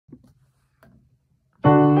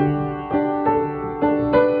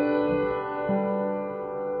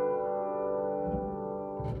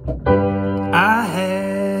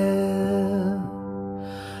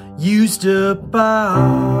used up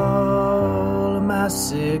all of my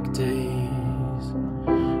sick days.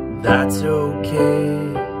 That's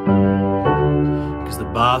okay, 'cause the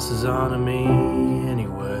boss is on me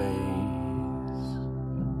anyways.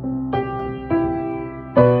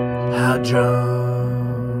 How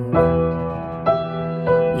drunk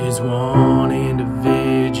is one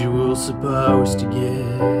individual supposed to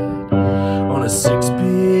get on a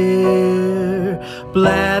 6-beer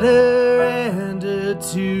bladder and a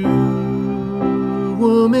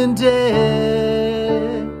 2-woman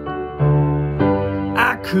dead?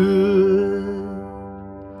 I could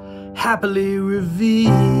happily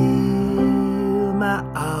reveal my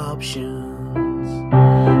options,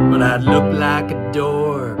 but I'd look like a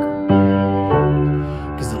dork,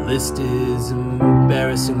 'cause the list is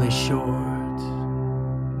embarrassingly short.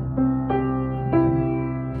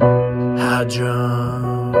 How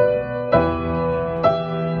drunk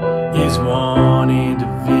is one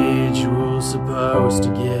individual supposed to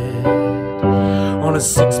get on a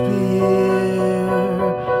 6-beer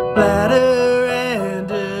bladder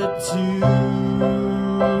and a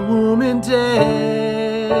 2-woman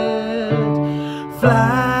dead?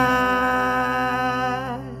 Fly,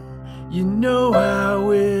 you know I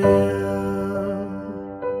will,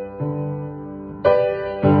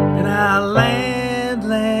 and I'll land,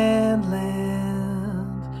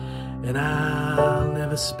 and I'll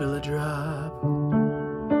never spill a drop.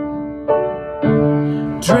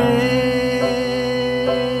 Drink,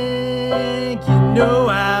 you know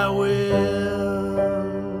I will,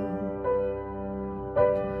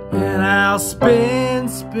 and I'll spin,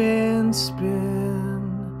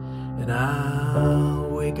 and I'll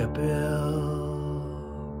wake up ill.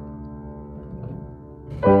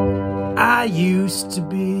 I used to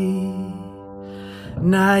be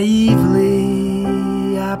naively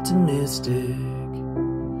optimistic,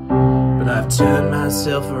 but I've turned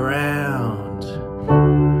myself around.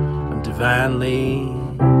 I'm divinely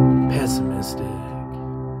pessimistic.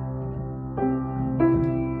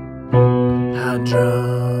 How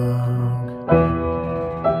drunk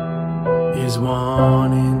is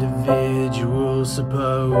one individual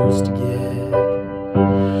supposed to get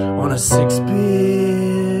on a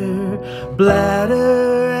 6-beer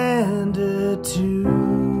bladder and a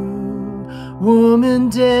 2-woman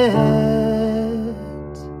dead?